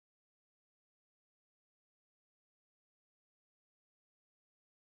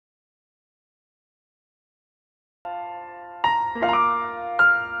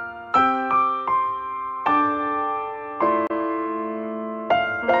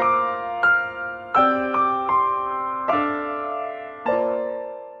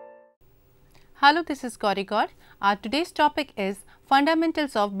Hello, this is Gauri. Our today's topic is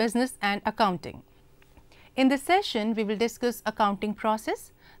Fundamentals of Business and Accounting. In this session, we will discuss accounting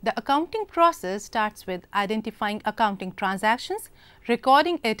process. The accounting process starts with identifying accounting transactions,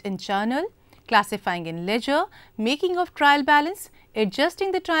 recording it in journal, classifying in ledger, making of trial balance,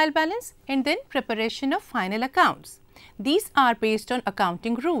 adjusting the trial balance, and then preparation of final accounts. These are based on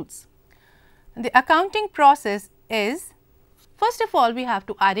accounting rules. The accounting process is, first of all, we have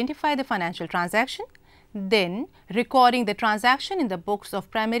to identify the financial transaction, then recording the transaction in the books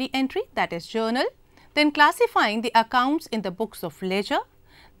of primary entry, that is journal, then classifying the accounts in the books of ledger,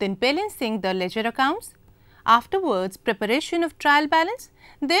 then balancing the ledger accounts, afterwards preparation of trial balance,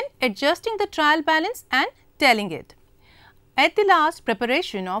 then adjusting the trial balance and telling it. At the last,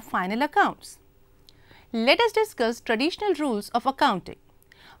 preparation of final accounts. Let us discuss traditional rules of accounting.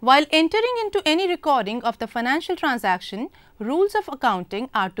 While entering into any recording of the financial transaction, rules of accounting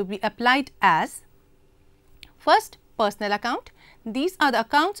are to be applied as: first, personal account. These are the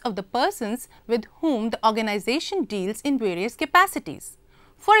accounts of the persons with whom the organization deals in various capacities.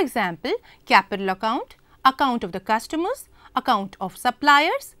 For example, capital account, account of the customers, account of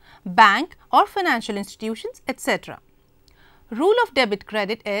suppliers, bank or financial institutions, etc. Rule of debit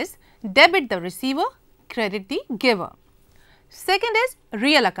credit is debit the receiver, credit the giver. Second is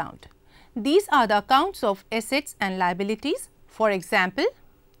real account. These are the accounts of assets and liabilities. For example,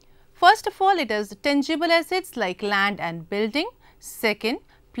 first of all, it is tangible assets like land and building. Second,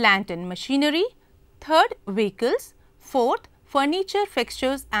 plant and machinery. Third, vehicles. Fourth, furniture,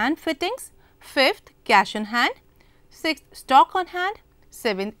 fixtures and fittings. Fifth, cash on hand. Sixth, stock on hand.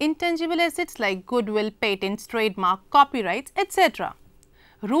 Seventh, intangible assets like goodwill, patents, trademark, copyrights, etc.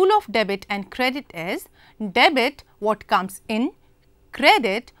 Rule of debit and credit is debit what comes in,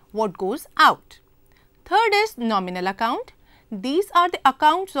 credit what goes out. Third is nominal account. These are the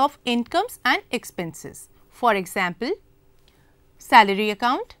accounts of incomes and expenses. For example, salary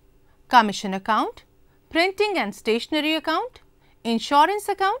account, commission account, printing and stationery account, insurance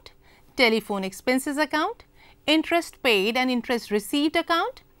account, telephone expenses account, interest paid and interest received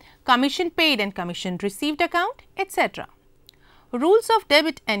account, commission paid and commission received account, etc. Rules of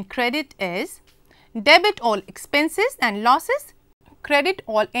debit and credit is debit all expenses and losses, credit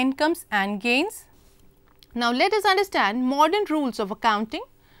all incomes and gains. Now, let us understand modern rules of accounting.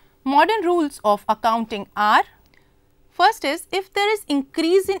 Modern rules of accounting are: first is, if there is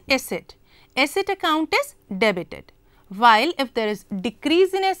increase in asset, asset account is debited, while if there is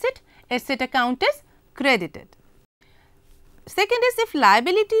decrease in asset, asset account is credited. Second is, if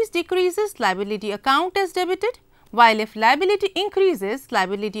liabilities decreases, liability account is debited, while if liability increases,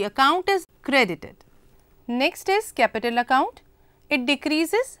 liability account is credited. Next is capital account. It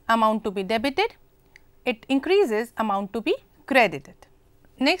decreases, amount to be debited. It increases, amount to be credited.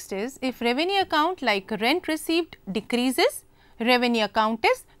 Next is, if revenue account like rent received decreases, revenue account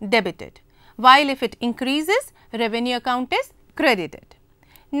is debited, while if it increases, revenue account is credited.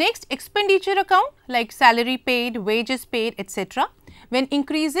 Next, expenditure account like salary paid, wages paid, etc. When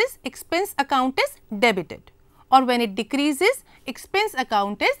increases, expense account is debited, or when it decreases, expense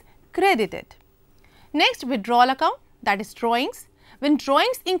account is credited. Next, withdrawal account, that is drawings. When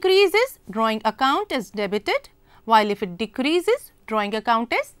drawings increases, drawing account is debited, while if it decreases, drawing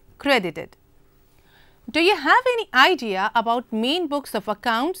account is credited. Do you have any idea about main books of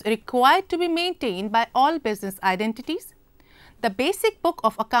accounts required to be maintained by all business entities? The basic book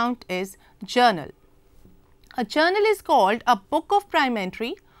of account is journal. A journal is called a book of prime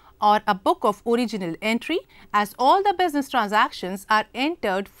entry or a book of original entry, as all the business transactions are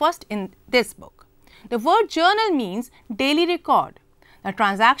entered first in this book. The word journal means daily record. The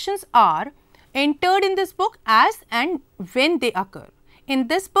transactions are entered in this book as and when they occur. In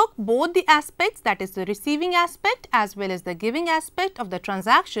this book, both the aspects, that is the receiving aspect as well as the giving aspect of the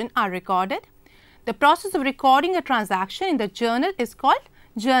transaction, are recorded. The process of recording a transaction in the journal is called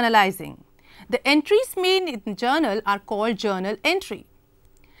journalizing. The entries made in the journal are called journal entry.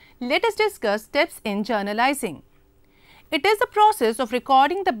 Let us discuss steps in journalizing. It is the process of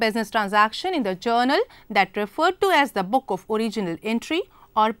recording the business transaction in the journal that referred to as the book of original entry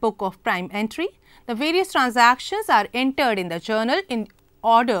or book of prime entry. The various transactions are entered in the journal in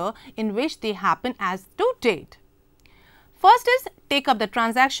order in which they happen as to date. First is, take up the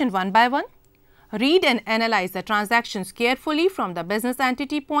transaction one by one. Read and analyze the transactions carefully from the business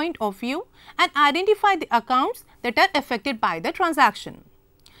entity point of view and identify the accounts that are affected by the transaction.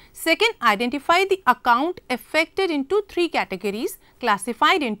 Second, identify the account affected into three categories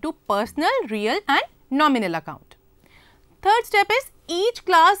classified into personal, real and nominal account. Third step is each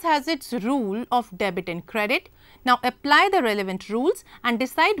class has its rule of debit and credit. Now, apply the relevant rules and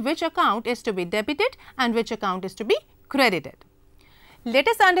decide which account is to be debited and which account is to be credited. Let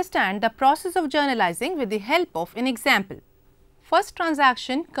us understand the process of journalizing with the help of an example. First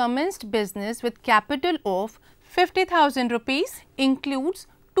transaction commenced business with capital of 50,000 rupees, includes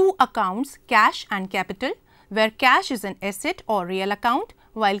two accounts, cash and capital, where cash is an asset or real account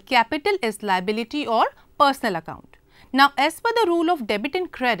while capital is liability or personal account. Now, as per the rule of debit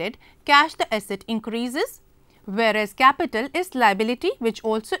and credit, cash the asset increases, whereas capital is liability which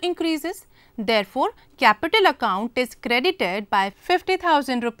also increases. Therefore, capital account is credited by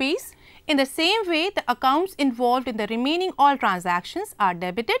 50,000 rupees. In the same way, the accounts involved in the remaining all transactions are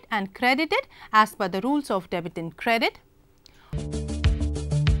debited and credited as per the rules of debit and credit.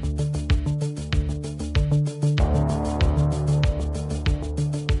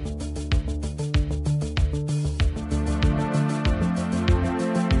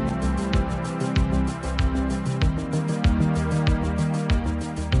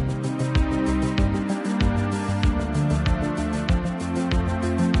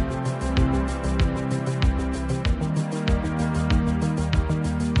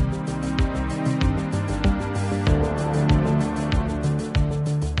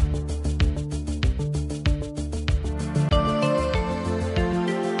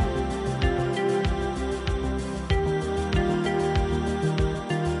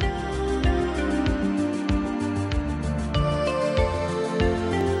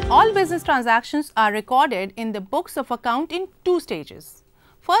 All business transactions are recorded in the books of account in two stages.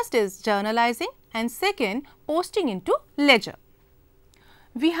 First is journalizing and second posting into ledger.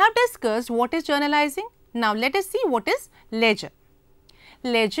 We have discussed what is journalizing. Now, let us see what is ledger.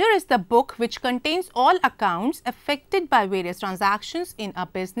 Ledger is the book which contains all accounts affected by various transactions in a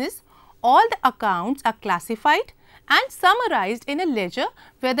business. All the accounts are classified and summarized in a ledger,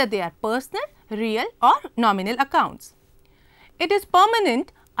 whether they are personal, real or nominal accounts. It is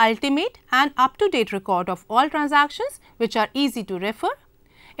permanent, ultimate and up-to-date record of all transactions which are easy to refer.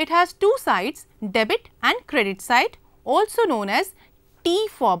 It has two sides, debit and credit side, also known as T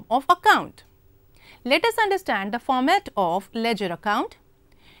form of account. Let us understand the format of ledger account.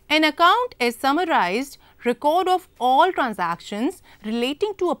 An account is summarized record of all transactions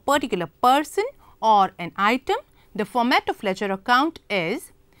relating to a particular person or an item. The format of ledger account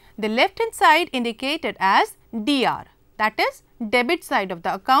is the left hand side indicated as DR, that is debit side of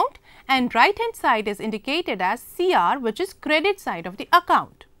the account, and right hand side is indicated as CR, which is credit side of the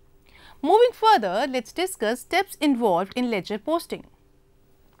account. Moving further, let us discuss steps involved in ledger posting.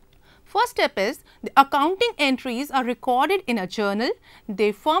 First step is the accounting entries are recorded in a journal.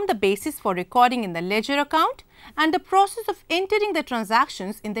 They form the basis for recording in the ledger account, and the process of entering the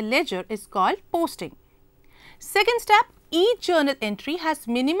transactions in the ledger is called posting. Second step, each journal entry has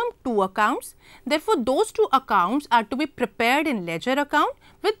minimum 2 accounts. Therefore, those 2 accounts are to be prepared in ledger account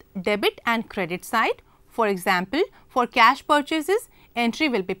with debit and credit side. For example, for cash purchases, entry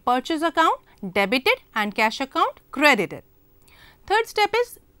will be purchase account debited and cash account credited. Third step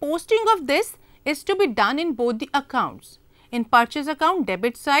is posting of this is to be done in both the accounts. In purchase account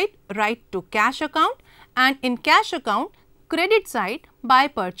debit side, write to cash account, and in cash account credit side by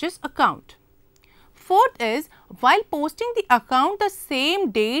purchase account. Fourth is, while posting the account, the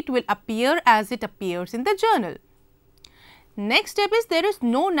same date will appear as it appears in the journal. Next step is, there is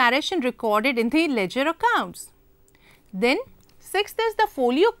no narration recorded in the ledger accounts. Then sixth is, the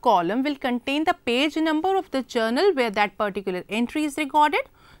folio column will contain the page number of the journal where that particular entry is recorded,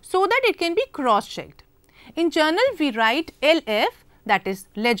 so that it can be cross checked. In journal we write LF, that is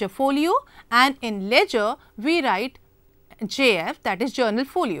ledger folio, and in ledger we write JF, that is journal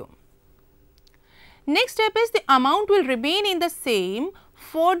folio. Next step is, the amount will remain in the same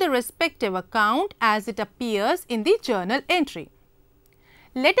for the respective account as it appears in the journal entry.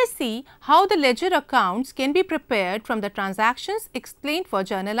 Let us see how the ledger accounts can be prepared from the transactions explained for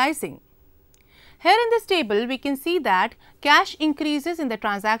journalizing. Here in this table, we can see that cash increases in the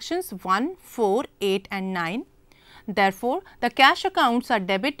transactions 1, 4, 8 and 9. Therefore, the cash accounts are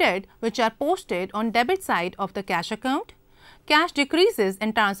debited, which are posted on debit side of the cash account. Cash decreases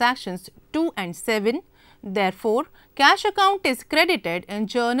in transactions 2 and 7. Therefore, cash account is credited in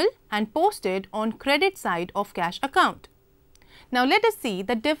journal and posted on credit side of cash account. Now, let us see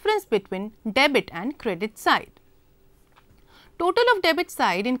the difference between debit and credit side. Total of debit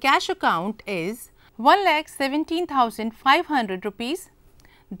side in cash account is 1,17,500 rupees.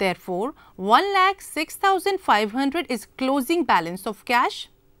 Therefore, 1,06,500 is closing balance of cash.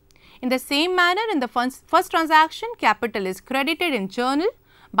 In the same manner, in the first transaction, capital is credited in journal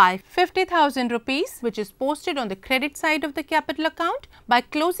by 50,000 rupees, which is posted on the credit side of the capital account. By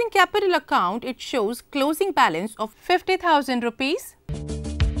closing capital account, it shows closing balance of 50,000 rupees.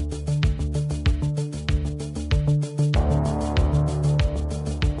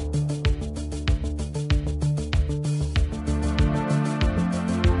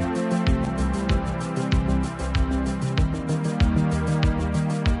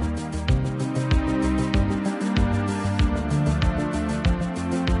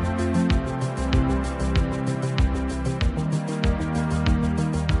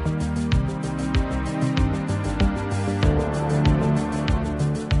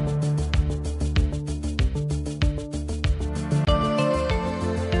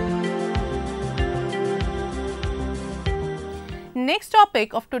 Next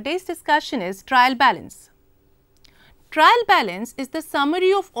topic of today's discussion is trial balance. Trial balance is the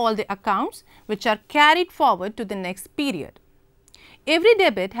summary of all the accounts which are carried forward to the next period. Every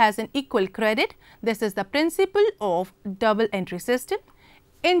debit has an equal credit. This is the principle of double entry system.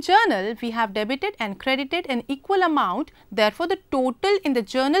 In journal, we have debited and credited an equal amount. Therefore, the total in the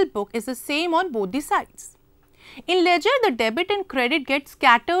journal book is the same on both the sides. In ledger, the debit and credit get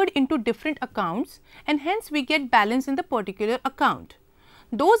scattered into different accounts and hence we get balance in the particular account.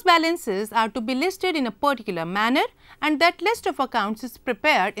 Those balances are to be listed in a particular manner and that list of accounts is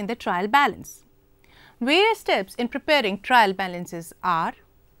prepared in the trial balance. Various steps in preparing trial balances are: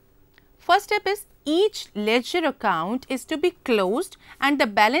 first step is each ledger account is to be closed and the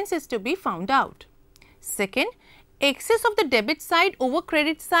balance is to be found out. Second, excess of the debit side over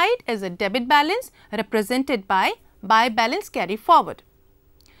credit side is a debit balance represented by balance carry forward.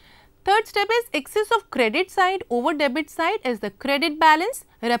 Third step is excess of credit side over debit side is the credit balance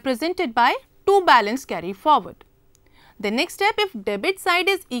represented by balance carry forward. The next step, if debit side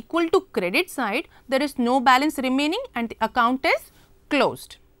is equal to credit side, there is no balance remaining and the account is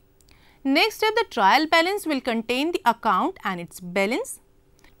closed. Next step, the trial balance will contain the account and its balance.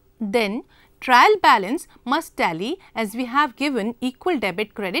 Then trial balance must tally as we have given equal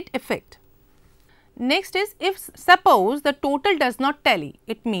debit credit effect. Next is, if suppose the total does not tally,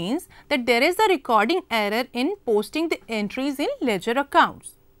 it means that there is a recording error in posting the entries in ledger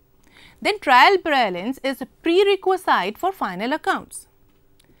accounts. Then trial balance is a prerequisite for final accounts.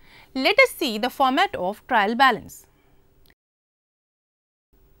 Let us see the format of trial balance.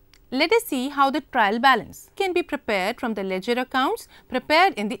 Let us see how the trial balance can be prepared from the ledger accounts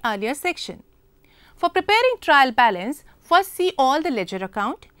prepared in the earlier section. For preparing trial balance, first see all the ledger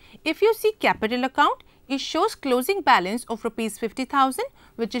account. If you see capital account, it shows closing balance of rupees 50,000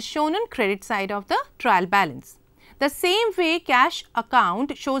 which is shown on credit side of the trial balance. The same way cash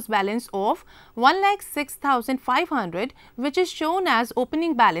account shows balance of 1,06,500 which is shown as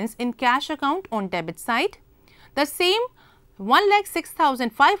opening balance in cash account on debit side. The same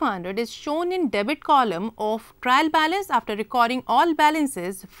 1,06,500 is shown in debit column of trial balance after recording all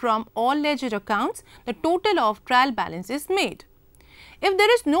balances from all ledger accounts. The total of trial balance is made. If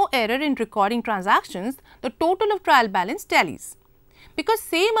there is no error in recording transactions, the total of trial balance tallies, because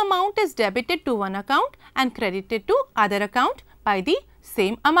same amount is debited to one account and credited to other account by the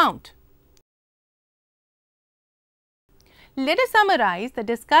same amount. Let us summarize the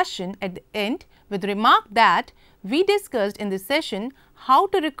discussion at the end with remark that we discussed in this session how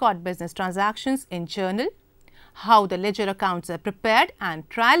to record business transactions in journal, how the ledger accounts are prepared and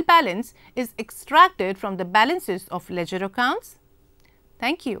trial balance is extracted from the balances of ledger accounts.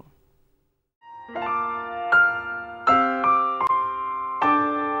 Thank you.